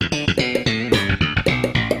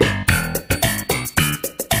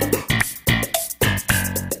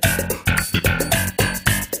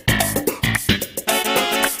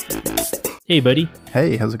Hey, buddy.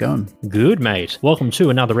 Hey, how's it going? Good, mate. Welcome to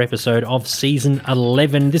another episode of Season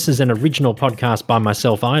 11. This is an original podcast by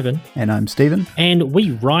myself, Ivan. And I'm Stephen. And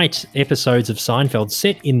we write episodes of Seinfeld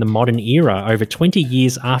set in the modern era over 20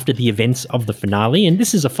 years after the events of the finale. And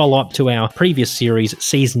this is a follow-up to our previous series,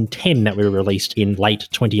 Season 10, that we released in late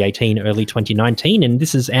 2018, early 2019. And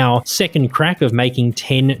this is our second crack of making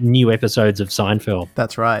 10 new episodes of Seinfeld.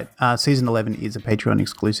 That's right. Season 11 is a Patreon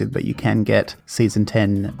exclusive, but you can get Season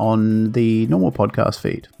 10 on the normal podcast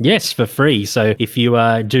feed. Yes, for free. So if you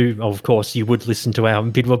do, of course, you would listen to our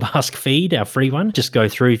Bidwabask feed, our free one. Just go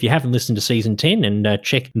through if you haven't listened to Season 10 and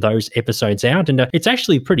check those episodes out. And it's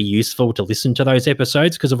actually pretty useful to listen to those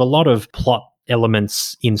episodes because of a lot of plot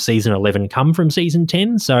elements in Season 11 come from Season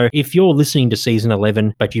 10. So if you're listening to Season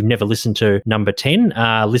 11, but you've never listened to number 10,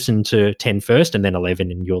 listen to 10 first and then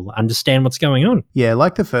 11 and you'll understand what's going on. Yeah,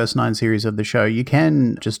 like the first 9 series of the show, you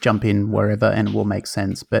can just jump in wherever and it will make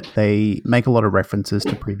sense, but they make a lot of references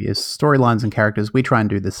to previous storylines and characters. We try and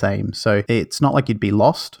do the same. So it's not like you'd be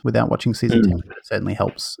lost without watching Season 10, but it certainly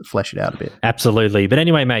helps flesh it out a bit. Absolutely. But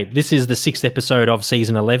anyway, mate, this is the 6th episode of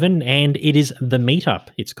Season 11 and it is The Meetup,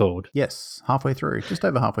 it's called. Yes, halfway through, just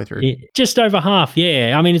over halfway through. Yeah, just over half,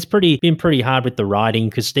 yeah. I mean, it's been pretty hard with the writing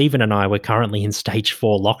because Stephen and I were currently in stage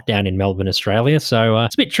 4 lockdown in Melbourne, Australia. So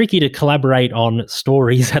it's a bit tricky to collaborate on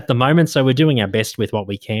stories at the moment. So we're doing our best with what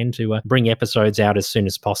we can to bring episodes out as soon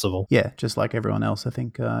as possible. Yeah, just like everyone else. I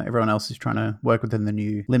think everyone else is trying to work within the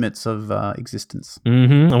new limits of existence.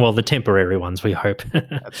 Mm-hmm. Well, the temporary ones, we hope.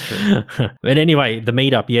 That's true. But anyway, The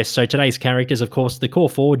Meetup, yes. So today's characters, of course, the core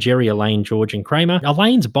 4, Jerry, Elaine, George, and Kramer.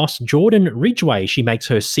 Elaine's boss, Jordan Ridgway. She makes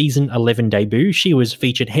her Season 11 debut. She was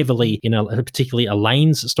featured heavily in particularly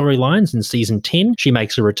Elaine's storylines in Season 10. She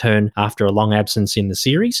makes a return after a long absence in the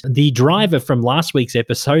series. The driver from last week's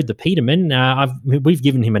episode, the Peterman, we've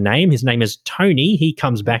given him a name. His name is Tony. He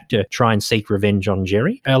comes back to try and seek revenge on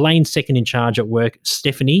Jerry. Elaine's second in charge at work,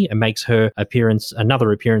 Stephanie, makes her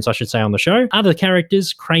another appearance, I should say, on the show. Other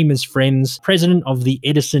characters, Kramer's friends, president of the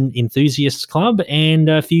Edison Enthusiasts Club, and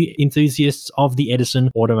a few enthusiasts of the Edison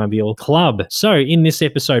Automobile Club. So, in this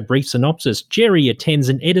episode, brief synopsis, Jerry attends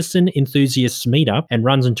an Edison enthusiasts meetup and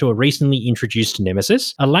runs into a recently introduced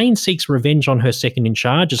nemesis. Elaine seeks revenge on her second in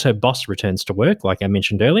charge as her boss returns to work, like I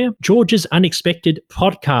mentioned earlier. George's unexpected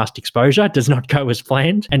podcast exposure does not go as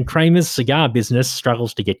planned, and Kramer's cigar business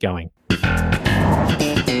struggles to get going.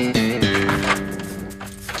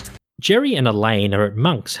 Jerry and Elaine are at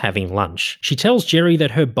Monk's having lunch. She tells Jerry that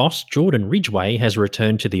her boss, Jordan Ridgway, has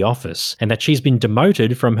returned to the office and that she's been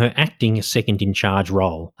demoted from her acting second-in-charge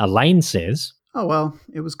role. Elaine says, "Oh, well,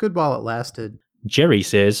 it was good while it lasted." Jerry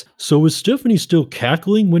says, "So is Stephanie still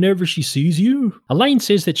cackling whenever she sees you?" Elaine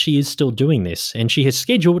says that she is still doing this and she has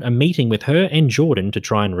scheduled a meeting with her and Jordan to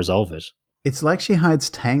try and resolve it. "It's like she hides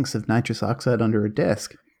tanks of nitrous oxide under her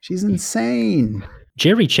desk. She's insane."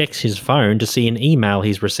 Jerry checks his phone to see an email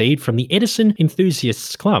he's received from the Edison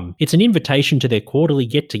Enthusiasts Club. It's an invitation to their quarterly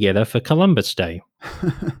get-together for Columbus Day.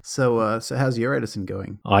 So how's your Edison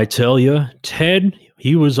going? "I tell you, Ted,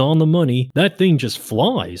 he was on the money. That thing just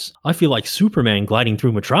flies. I feel like Superman gliding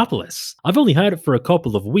through Metropolis. I've only had it for a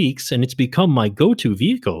couple of weeks and it's become my go-to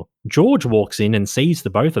vehicle." George walks in and sees the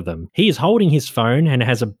both of them. He is holding his phone and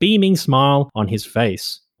has a beaming smile on his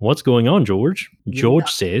face. "What's going on, George?" George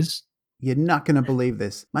says, "You're not going to believe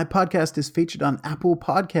this. My podcast is featured on Apple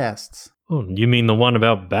Podcasts." "Oh, you mean the one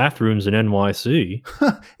about bathrooms in NYC?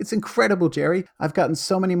 It's incredible, Jerry. I've gotten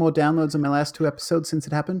so many more downloads in my last 2 episodes since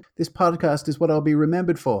it happened. This podcast is what I'll be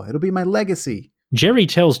remembered for. It'll be my legacy." Jerry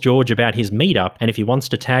tells George about his meetup and if he wants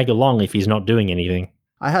to tag along if he's not doing anything.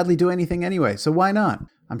 "I hardly do anything anyway, so why not?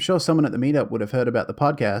 I'm sure someone at the meetup would have heard about the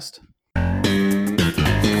podcast."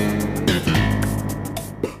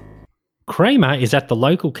 Kramer is at the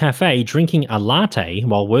local cafe drinking a latte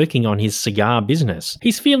while working on his cigar business.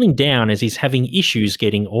 He's feeling down as he's having issues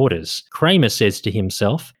getting orders. Kramer says to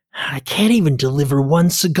himself, "I can't even deliver 1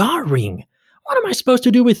 cigar ring. What am I supposed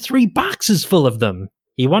to do with 3 boxes full of them?"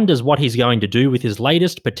 He wonders what he's going to do with his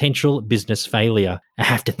latest potential business failure. "I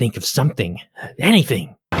have to think of something.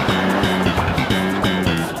 Anything."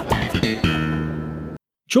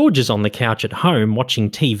 George is on the couch at home watching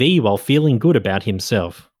TV while feeling good about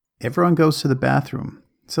himself. Everyone goes to the bathroom,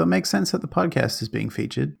 so it makes sense that the podcast is being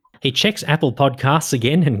featured. He checks Apple Podcasts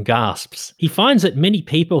again and gasps. He finds that many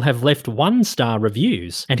people have left 1-star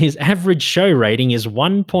reviews, and his average show rating is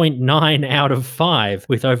 1.9 out of 5,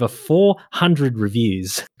 with over 400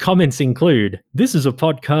 reviews. Comments include, "This is a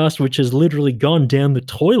podcast which has literally gone down the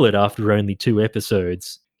toilet after only 2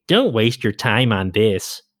 episodes. Don't waste your time on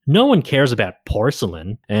this. No one cares about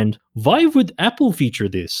porcelain," and "Why would Apple feature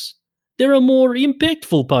this?" There are more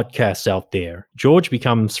impactful podcasts out there. George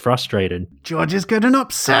becomes frustrated. George is getting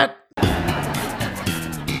upset.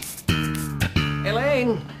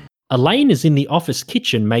 Elaine! Elaine is in the office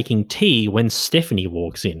kitchen making tea when Stephanie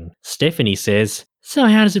walks in. Stephanie says, "So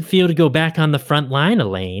how does it feel to go back on the front line,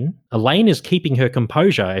 Elaine?" Elaine is keeping her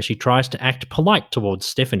composure as she tries to act polite towards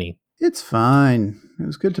Stephanie. It's fine. It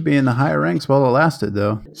was good to be in the higher ranks while it lasted,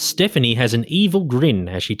 though. Stephanie has an evil grin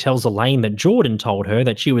as she tells Elaine that Jordan told her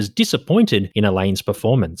that she was disappointed in Elaine's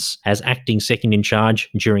performance as acting second in charge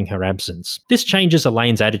during her absence. This changes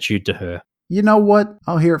Elaine's attitude to her. You know what?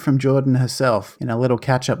 I'll hear it from Jordan herself in a little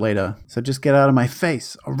catch-up later. So just get out of my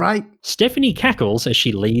face, all right? Stephanie cackles as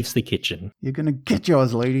she leaves the kitchen. You're gonna get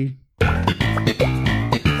yours, lady.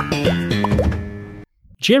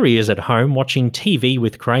 Jerry is at home watching TV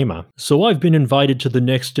with Kramer. "So I've been invited to the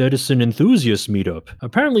next Edison Enthusiast meetup.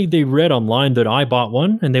 Apparently they read online that I bought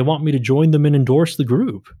one and they want me to join them and endorse the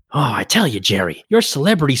group." "Oh, I tell you, Jerry, your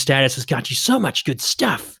celebrity status has got you so much good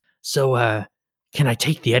stuff. So, can I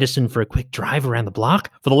take the Edison for a quick drive around the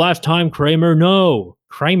block?" "For the last time, Kramer, no."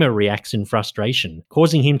 Kramer reacts in frustration,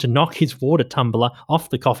 causing him to knock his water tumbler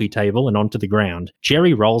off the coffee table and onto the ground.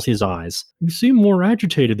 Jerry rolls his eyes. "You seem more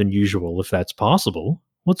agitated than usual, if that's possible.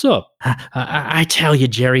 What's up?" I tell you,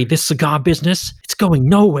 Jerry, this cigar business, it's going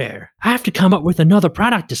nowhere. I have to come up with another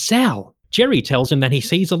product to sell." Jerry tells him that he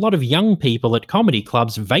sees a lot of young people at comedy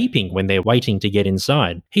clubs vaping when they're waiting to get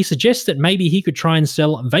inside. He suggests that maybe he could try and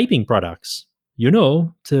sell vaping products. You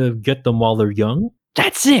know, to get them while they're young.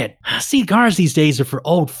 "That's it. Cigars these days are for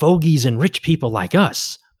old fogies and rich people like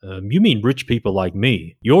us." You mean rich people like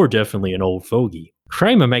me. You're definitely an old fogey."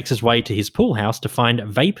 Kramer makes his way to his pool house to find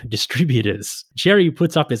vape distributors. Jerry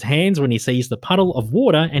puts up his hands when he sees the puddle of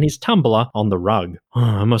water and his tumbler on the rug.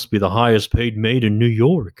 "I must be the highest paid maid in New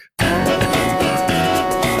York."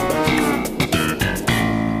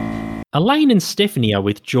 Elaine and Stephanie are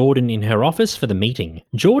with Jordan in her office for the meeting.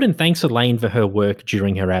 Jordan thanks Elaine for her work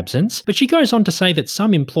during her absence, but she goes on to say that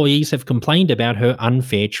some employees have complained about her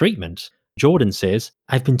unfair treatment. Jordan says,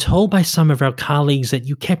 "I've been told by some of our colleagues that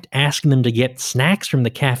you kept asking them to get snacks from the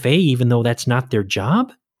cafe even though that's not their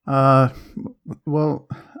job?" Well,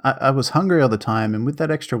 I was hungry all the time, and with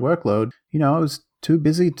that extra workload, I was too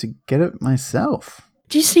busy to get it myself.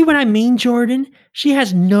 "Do you see what I mean, Jordan? She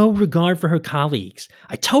has no regard for her colleagues.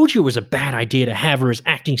 I told you it was a bad idea to have her as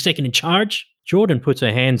acting second in charge." Jordan puts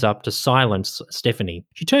her hands up to silence Stephanie.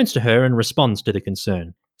 She turns to her and responds to the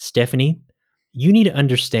concern. "Stephanie, you need to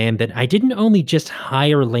understand that I didn't only just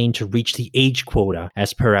hire Elaine to reach the age quota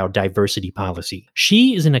as per our diversity policy.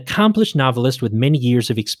 She is an accomplished novelist with many years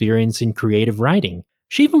of experience in creative writing.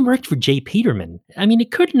 She even worked for J. Peterman. I mean,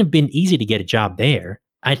 it couldn't have been easy to get a job there.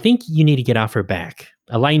 I think you need to get off her back."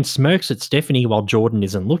 Elaine smirks at Stephanie while Jordan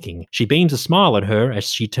isn't looking. She beams a smile at her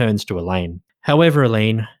as she turns to Elaine. "However,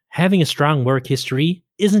 Elaine, having a strong work history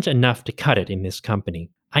isn't enough to cut it in this company.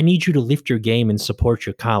 I need you to lift your game and support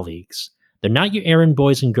your colleagues. They're not your errand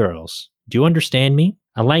boys and girls. Do you understand me?"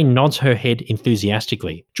 Elaine nods her head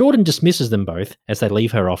enthusiastically. Jordan dismisses them both as they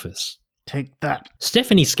leave her office. Take that.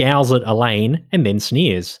 Stephanie scowls at Elaine and then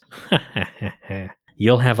sneers.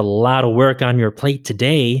 "You'll have a lot of work on your plate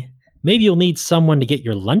today. Maybe you'll need someone to get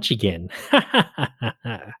your lunch again."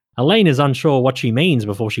 Elaine is unsure what she means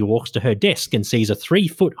before she walks to her desk and sees a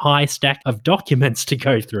 3-foot-high stack of documents to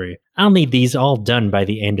go through. "I'll need these all done by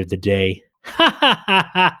the end of the day."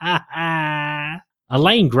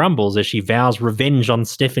 Elaine grumbles as she vows revenge on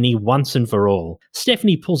Stephanie once and for all.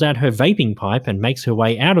 Stephanie pulls out her vaping pipe and makes her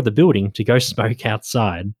way out of the building to go smoke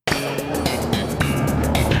outside.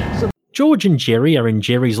 George and Jerry are in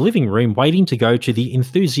Jerry's living room waiting to go to the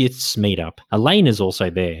Enthusiasts meetup. Elaine is also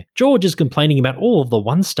there. George is complaining about all of the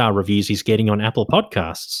 1-star reviews he's getting on Apple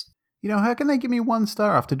Podcasts. How can they give me 1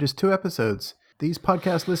 star after just 2 episodes? These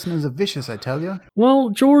podcast listeners are vicious, I tell you. Well,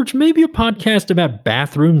 George, maybe a podcast about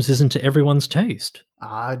bathrooms isn't to everyone's taste.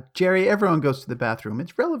 Jerry, everyone goes to the bathroom.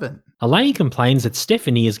 It's relevant. Elaine complains that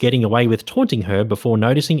Stephanie is getting away with taunting her before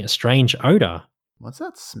noticing a strange odor. What's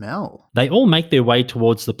that smell? They all make their way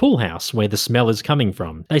towards the pool house where the smell is coming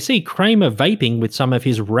from. They see Kramer vaping with some of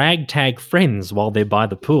his ragtag friends while they're by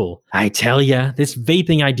the pool. "I tell ya, this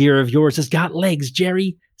vaping idea of yours has got legs,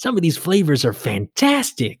 Jerry. Some of these flavors are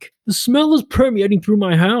fantastic. The smell is permeating through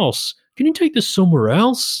my house. Can you take this somewhere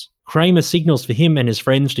else?" Kramer signals for him and his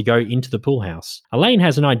friends to go into the pool house. Elaine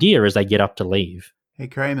has an idea as they get up to leave. "Hey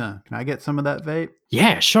Kramer, can I get some of that vape?"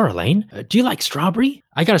 "Yeah, sure, Elaine. Do you like strawberry?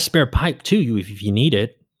 I got a spare pipe too if you need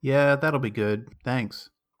it." "Yeah, that'll be good. Thanks."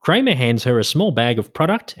 Kramer hands her a small bag of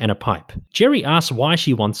product and a pipe. Jerry asks why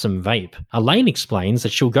she wants some vape. Elaine explains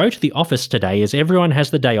that she'll go to the office today as everyone has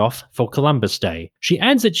the day off for Columbus Day. She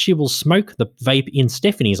adds that she will smoke the vape in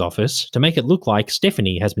Stephanie's office to make it look like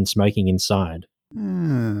Stephanie has been smoking inside.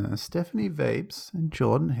 Stephanie vapes and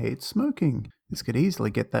Jordan hates smoking. This could easily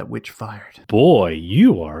get that witch fired. Boy,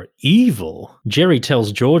 you are evil. Jerry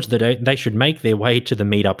tells George that they should make their way to the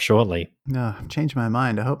meetup shortly. I've changed my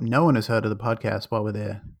mind. I hope no one has heard of the podcast while we're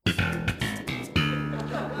there.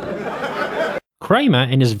 Kramer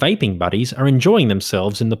and his vaping buddies are enjoying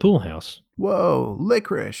themselves in the pool house. Whoa,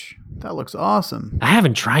 licorice. That looks awesome. I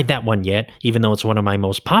haven't tried that one yet, even though it's one of my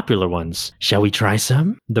most popular ones. Shall we try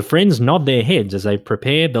some? The friends nod their heads as they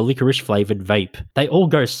prepare the licorice-flavored vape. They all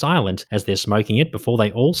go silent as they're smoking it before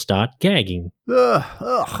they all start gagging.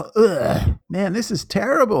 Ugh. Man, this is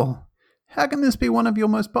terrible. How can this be one of your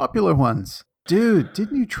most popular ones? Dude,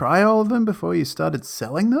 didn't you try all of them before you started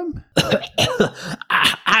selling them?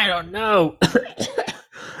 I don't know.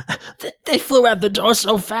 They flew out the door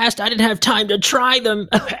so fast I didn't have time to try them.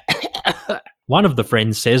 One of the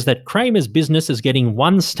friends says that Kramer's business is getting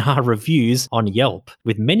 1-star reviews on Yelp,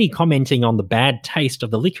 with many commenting on the bad taste of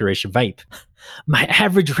the licorice vape. My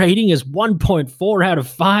average rating is 1.4 out of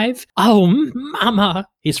 5. Oh, mama.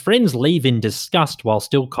 His friends leave in disgust while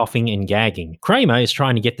still coughing and gagging. Kramer is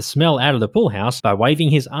trying to get the smell out of the pool house by waving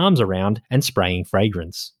his arms around and spraying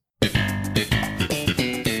fragrance.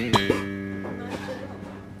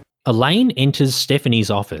 Elaine enters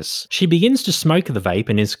Stephanie's office. She begins to smoke the vape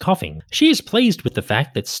and is coughing. She is pleased with the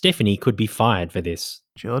fact that Stephanie could be fired for this.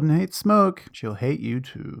 Jordan hates smoke. She'll hate you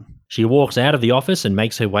too. She walks out of the office and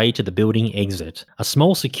makes her way to the building exit. A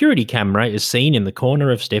small security camera is seen in the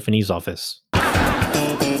corner of Stephanie's office.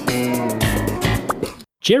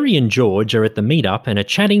 Jerry and George are at the meetup and are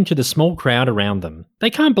chatting to the small crowd around them.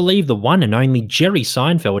 They can't believe the one and only Jerry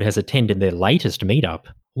Seinfeld has attended their latest meetup.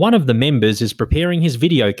 One of the members is preparing his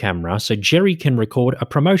video camera so Jerry can record a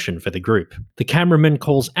promotion for the group. The cameraman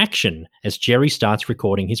calls action as Jerry starts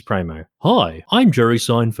recording his promo. Hi, I'm Jerry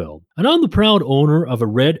Seinfeld, and I'm the proud owner of a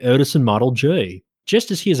red Edison Model J.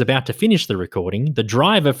 Just as he is about to finish the recording, the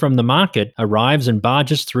driver from the market arrives and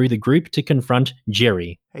barges through the group to confront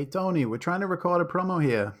Jerry. Hey Tony, we're trying to record a promo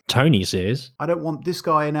here. Tony says, I don't want this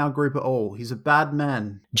guy in our group at all. He's a bad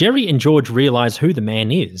man. Jerry and George realise who the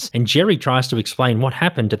man is, and Jerry tries to explain what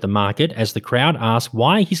happened at the market as the crowd asks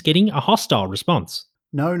why he's getting a hostile response.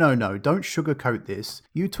 No, don't sugarcoat this.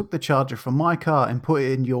 You took the charger from my car and put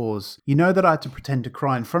it in yours. You know that I had to pretend to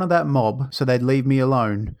cry in front of that mob so they'd leave me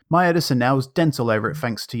alone. My Edison now is dents all over it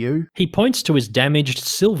thanks to you. He points to his damaged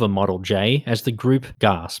silver Model J as the group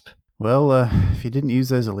gasp. Well, if you didn't use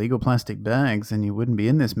those illegal plastic bags, then you wouldn't be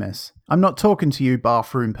in this mess. I'm not talking to you,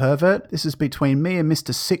 bathroom pervert. This is between me and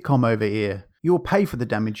Mr. Sitcom over here. You'll pay for the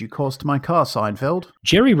damage you caused to my car, Seinfeld.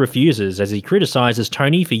 Jerry refuses as he criticises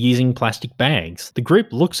Tony for using plastic bags. The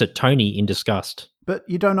group looks at Tony in disgust. But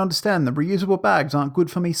you don't understand, the reusable bags aren't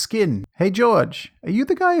good for me skin. Hey George, are you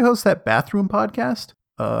the guy who hosts that bathroom podcast?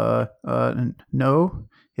 No.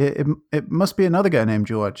 It must be another guy named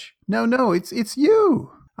George. No, it's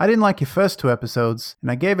you. I didn't like your first 2 episodes,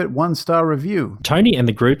 and I gave it 1-star review. Tony and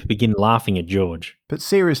the group begin laughing at George. But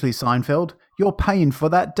seriously, Seinfeld, you're paying for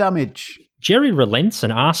that damage. Jerry relents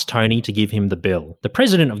and asks Tony to give him the bill. The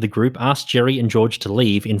president of the group asks Jerry and George to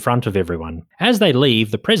leave in front of everyone. As they leave,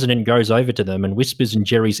 the president goes over to them and whispers in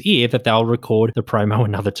Jerry's ear that they'll record the promo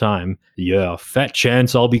another time. Yeah, fat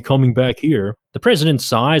chance I'll be coming back here. The president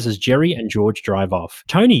sighs as Jerry and George drive off.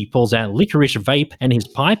 Tony pulls out licorice vape and his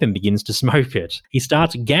pipe and begins to smoke it. He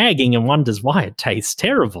starts gagging and wonders why it tastes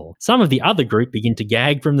terrible. Some of the other group begin to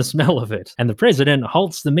gag from the smell of it, and the president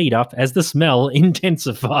halts the meetup as the smell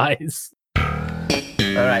intensifies.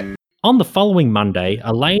 All right. On the following Monday,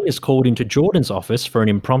 Elaine is called into Jordan's office for an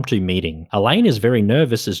impromptu meeting. Elaine is very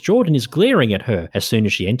nervous as Jordan is glaring at her as soon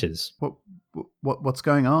as she enters. What's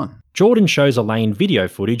going on? Jordan shows Elaine video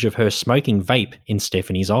footage of her smoking vape in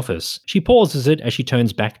Stephanie's office. She pauses it as she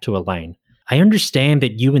turns back to Elaine. I understand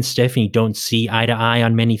that you and Stephanie don't see eye to eye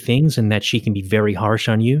on many things and that she can be very harsh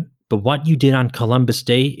on you, but what you did on Columbus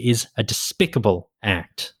Day is a despicable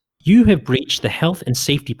act. You have breached the health and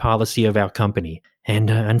safety policy of our company,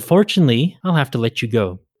 and unfortunately, I'll have to let you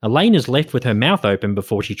go. Elaine is left with her mouth open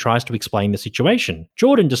before she tries to explain the situation.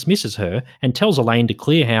 Jordan dismisses her and tells Elaine to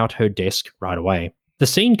clear out her desk right away. The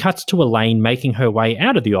scene cuts to Elaine making her way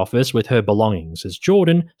out of the office with her belongings as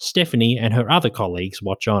Jordan, Stephanie, and her other colleagues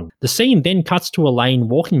watch on. The scene then cuts to Elaine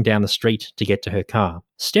walking down the street to get to her car.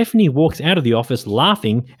 Stephanie walks out of the office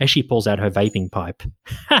laughing as she pulls out her vaping pipe.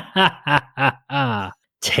 Ha ha ha ha ha!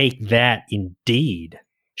 Take that, indeed.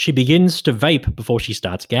 She begins to vape before she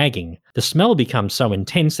starts gagging. The smell becomes so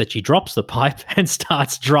intense that she drops the pipe and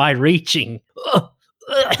starts dry reaching.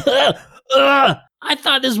 I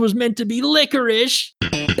thought this was meant to be licorice.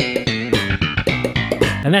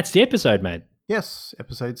 And that's the episode, mate. Yes,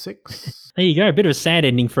 episode 6. There you go. A bit of a sad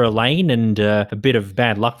ending for Elaine and a bit of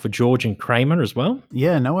bad luck for George and Kramer as well.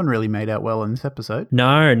 Yeah, no one really made out well in this episode.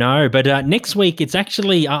 No. But next week, it's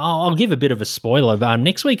actually, I'll give a bit of a spoiler.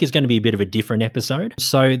 Next week is going to be a bit of a different episode.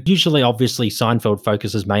 So usually, obviously, Seinfeld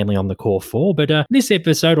focuses mainly on the core 4. But this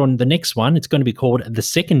episode, on the next one, it's going to be called The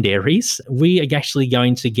Secondaries. We are actually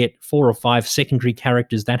going to get 4 or 5 secondary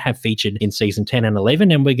characters that have featured in season 10 and 11.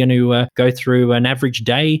 And we're going to go through an average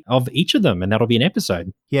day of each of them. And that'll be an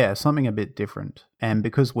episode. Yeah, something a bit different. And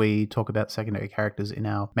because we talk about secondary characters in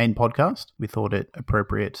our main podcast, we thought it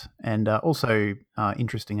appropriate and also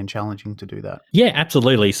interesting and challenging to do that. Yeah,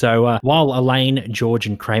 absolutely. So while Elaine, George,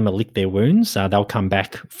 and Kramer lick their wounds, they'll come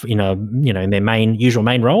back in their usual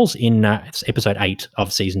main roles in episode 8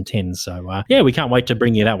 of season 10. So yeah, we can't wait to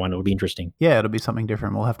bring you that one. It'll be interesting. Yeah, it'll be something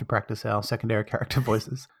different. We'll have to practice our secondary character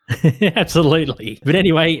voices. Absolutely. But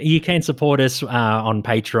anyway, you can support us on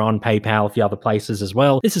Patreon, PayPal, a few other places as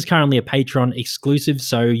well. This is currently a Patreon exclusive,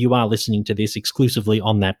 so you are listening to this exclusively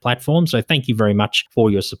on that platform. So thank you very much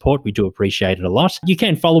for your support. We do appreciate it a lot. You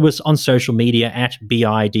can follow us on social media at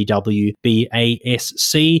BIDWBASC.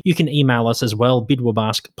 You can email us as well,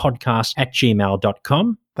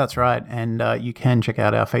 bidwabaskpodcast@gmail.com. That's right. And you can check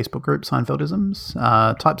out our Facebook group, Seinfeldisms.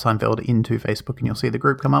 Type Seinfeld into Facebook and you'll see the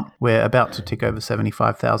group come up. We're about to tick over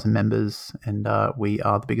 75,000 members and we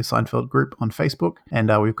are the biggest Seinfeld group on Facebook. And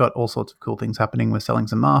we've got all sorts of cool things happening. We're selling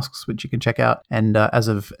some masks, which you can check out. And as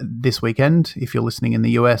of this weekend, if you're listening in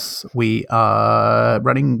the US, we are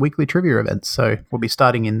running weekly trivia events. So we'll be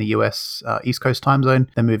starting in the US East Coast time zone,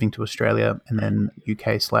 then moving to Australia and then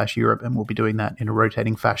UK/Europe. And we'll be doing that in a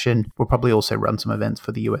rotating fashion. We'll probably also run some events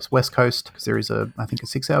for the US West Coast because there is I think a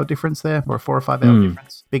 6-hour difference there or a 4 or 5 hour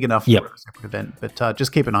difference. Big enough for a separate event, but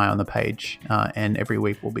just keep an eye on the page and every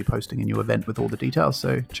week we'll be posting a new event with all the details.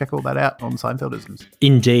 So check all that out on Seinfeldisms.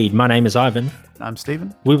 Indeed. My name is Ivan. I'm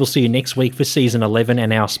Stephen. We will see you next week for season 11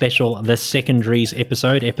 and our special The Secondaries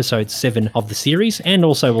episode 7 of the series. And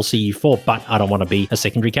also we'll see you for But I Don't Want to Be a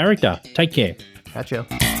Secondary Character. Take care. Catch ya.